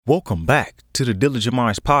Welcome back to the Diligent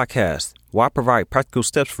Minds podcast, where I provide practical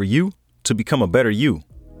steps for you to become a better you.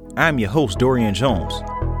 I'm your host, Dorian Jones.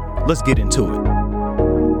 Let's get into it.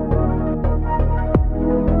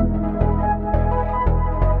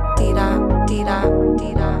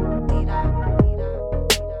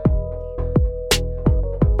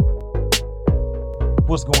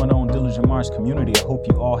 What's going on, Diligent Minds community? I hope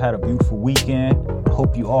you all had a beautiful weekend. I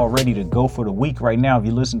hope you all ready to go for the week right now. If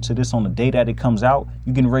you listen to this on the day that it comes out,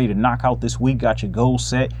 you're getting ready to knock out this week, got your goals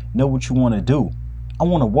set, know what you want to do. I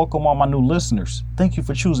want to welcome all my new listeners. Thank you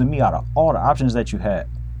for choosing me out of all the options that you had.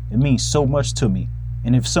 It means so much to me.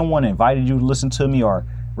 And if someone invited you to listen to me or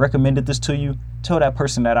recommended this to you, tell that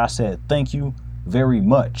person that I said thank you very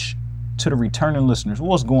much. To the returning listeners,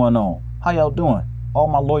 what's going on? How y'all doing? All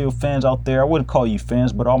my loyal fans out there, I wouldn't call you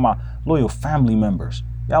fans, but all my loyal family members.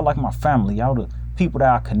 Y'all like my family. Y'all the people that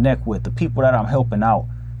I connect with, the people that I'm helping out,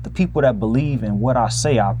 the people that believe in what I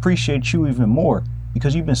say. I appreciate you even more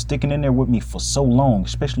because you've been sticking in there with me for so long,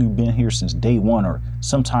 especially been here since day one or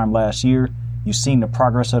sometime last year. You've seen the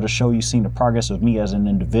progress of the show. You've seen the progress of me as an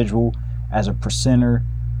individual, as a presenter,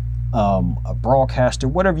 a broadcaster,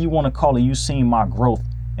 whatever you want to call it. You've seen my growth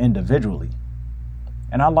individually.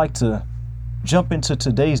 And I'd like to jump into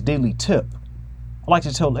today's daily tip. I'd like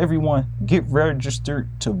to tell everyone, get registered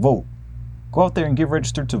to vote. Go out there and get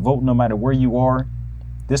registered to vote no matter where you are.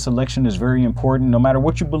 This election is very important. No matter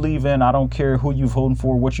what you believe in, I don't care who you're voting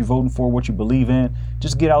for, what you're voting for, what you believe in.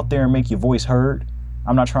 Just get out there and make your voice heard.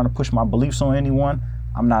 I'm not trying to push my beliefs on anyone.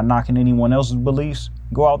 I'm not knocking anyone else's beliefs.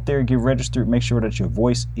 Go out there, get registered, make sure that your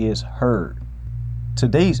voice is heard.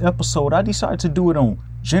 Today's episode, I decided to do it on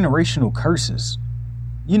generational curses.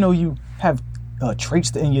 You know, you have traits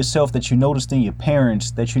in yourself that you noticed in your parents,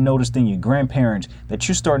 that you noticed in your grandparents, that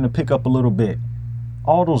you're starting to pick up a little bit.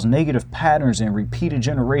 All those negative patterns and repeated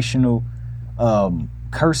generational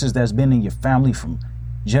curses that's been in your family from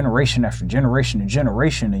generation after generation and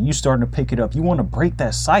generation, and you starting to pick it up. You want to break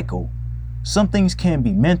that cycle. Some things can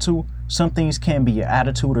be mental, some things can be your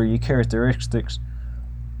attitude or your characteristics,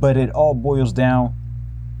 but it all boils down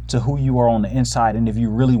to who you are on the inside and if you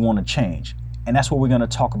really want to change. And that's what we're going to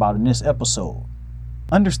talk about in this episode.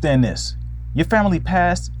 Understand this. Your family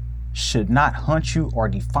past should not hunt you or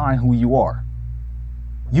define who you are.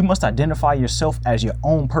 You must identify yourself as your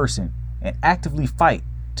own person and actively fight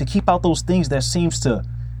to keep out those things that seems to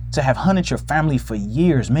have hunted your family for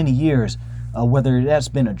years, many years, whether that's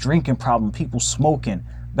been a drinking problem, people smoking,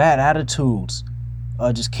 bad attitudes,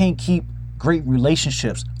 just can't keep great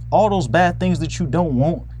relationships, all those bad things that you don't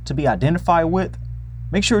want to be identified with.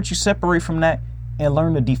 Make sure that you separate from that and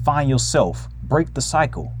learn to define yourself. Break the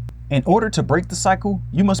cycle. In order to break the cycle,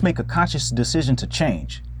 you must make a conscious decision to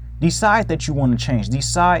change. Decide that you want to change.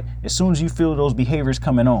 Decide as soon as you feel those behaviors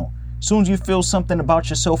coming on. As soon as you feel something about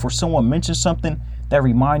yourself or someone mentions something that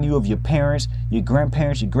remind you of your parents, your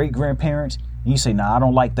grandparents, your great-grandparents, and you say, nah, I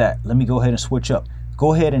don't like that. Let me go ahead and switch up.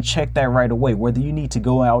 Go ahead and check that right away. Whether you need to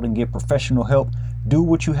go out and get professional help, do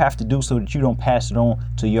what you have to do so that you don't pass it on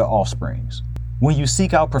to your offsprings. When you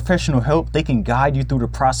seek out professional help, they can guide you through the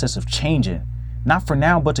process of changing, not for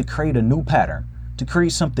now, but to create a new pattern, to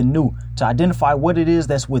create something new, to identify what it is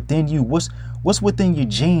that's within you, what's within your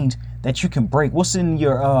genes that you can break, what's in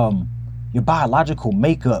your biological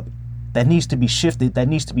makeup that needs to be shifted, that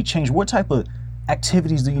needs to be changed. What type of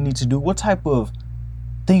activities do you need to do? What type of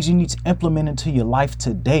things you need to implement into your life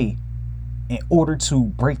today in order to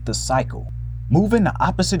break the cycle? Move in the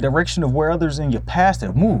opposite direction of where others in your past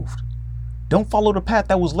have moved. Don't follow the path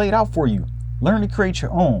that was laid out for you. Learn to create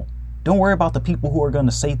your own. Don't worry about the people who are going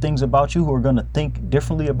to say things about you, who are going to think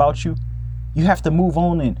differently about you. You have to move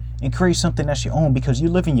on and create something that's your own because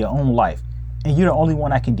you're living your own life. And you're the only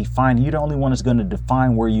one that can define it. You're the only one that's going to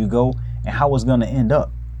define where you go and how it's going to end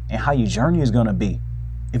up and how your journey is going to be.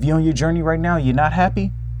 If you're on your journey right now, you're not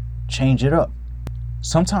happy, change it up.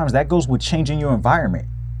 Sometimes that goes with changing your environment,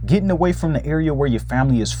 getting away from the area where your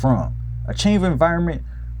family is from. A change of environment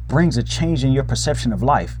brings a change in your perception of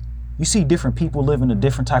life. You see different people live in a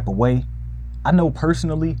different type of way. I know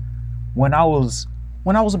personally, when I was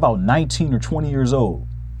about 19 or 20 years old,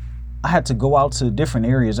 I had to go out to different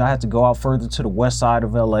areas. I had to go out further to the west side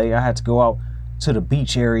of LA. I had to go out to the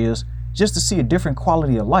beach areas just to see a different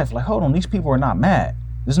quality of life. Like, hold on, these people are not mad.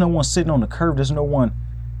 There's no one sitting on the curb. There's no one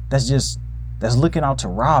that's looking out to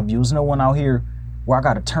rob you. There's no one out here where I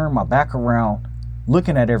got to turn my back around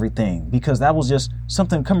looking at everything, because that was just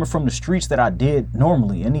something coming from the streets that I did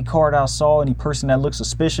normally. Any car that I saw, any person that looked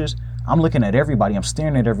suspicious, I'm looking at everybody. I'm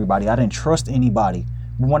staring at everybody. I didn't trust anybody.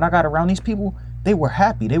 But when I got around these people, they were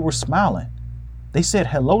happy. They were smiling. They said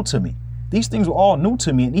hello to me. These things were all new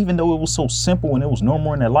to me. And even though it was so simple and it was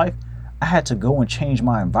normal in their life, I had to go and change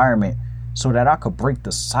my environment so that I could break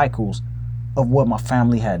the cycles of what my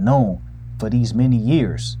family had known for these many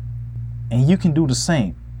years. And you can do the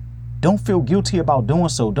same. Don't feel guilty about doing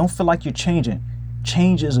so. Don't feel like you're changing.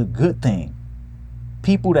 Change is a good thing.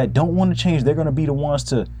 People that don't want to change, they're going to be the ones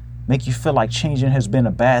to make you feel like changing has been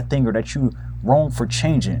a bad thing or that you're wrong for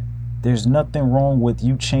changing. There's nothing wrong with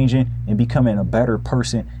you changing and becoming a better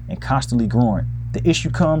person and constantly growing. The issue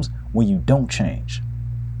comes when you don't change.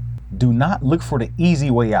 Do not look for the easy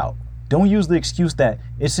way out. Don't use the excuse that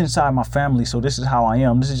it's inside my family, so this is how I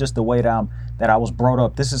am. This is just the way that I was brought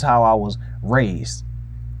up. This is how I was raised.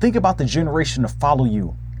 Think about the generation to follow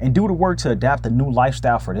you and do the work to adapt a new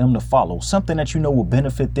lifestyle for them to follow. Something that you know will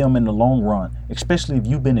benefit them in the long run, especially if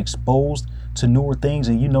you've been exposed to newer things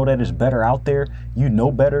and you know that it's better out there. You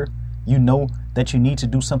know better. You know that you need to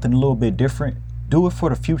do something a little bit different. Do it for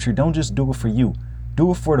the future. Don't just do it for you.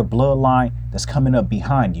 Do it for the bloodline that's coming up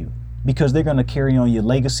behind you, because they're going to carry on your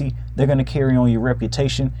legacy. They're going to carry on your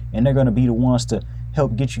reputation, and they're going to be the ones to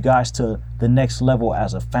help get you guys to the next level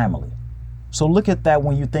as a family. So look at that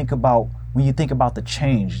when you think about the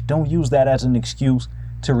change. Don't use that as an excuse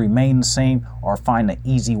to remain the same or find the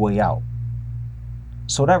easy way out.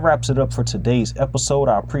 So that wraps it up for today's episode.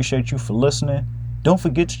 I appreciate you for listening. Don't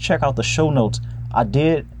forget to check out the show notes. I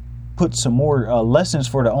did put some more lessons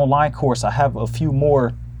for the online course. I have a few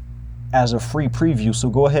more as a free preview. So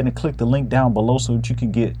go ahead and click the link down below so that you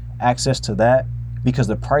can get access to that, because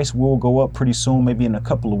the price will go up pretty soon, maybe in a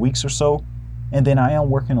couple of weeks or so. And then I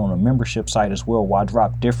am working on a membership site as well, where I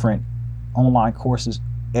drop different online courses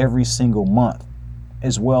every single month,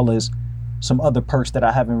 as well as some other perks that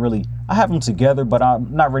I have them together, but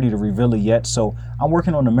I'm not ready to reveal it yet. So I'm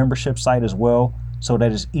working on a membership site as well, so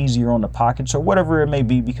that it's easier on the pockets or whatever it may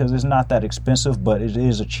be, because it's not that expensive, but it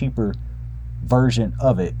is a cheaper version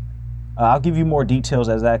of it. I'll give you more details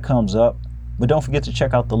as that comes up, but don't forget to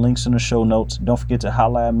check out the links in the show notes. Don't forget to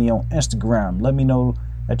holler at me on Instagram. Let me know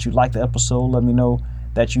that you liked the episode. Let me know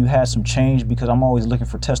that you had some change, because I'm always looking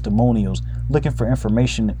for testimonials, looking for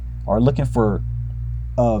information, or looking for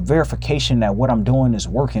verification that what I'm doing is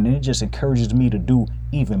working. And it just encourages me to do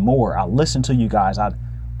even more. I listen to you guys.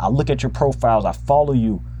 I look at your profiles. I follow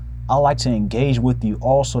you. I like to engage with you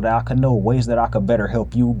all so that I can know ways that I could better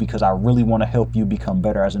help you, because I really want to help you become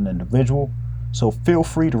better as an individual. So feel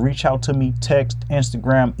free to reach out to me, text,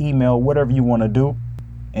 Instagram, email, whatever you want to do.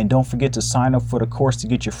 And don't forget to sign up for the course to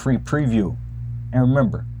get your free preview. And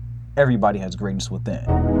remember, everybody has greatness within,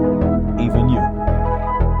 even you.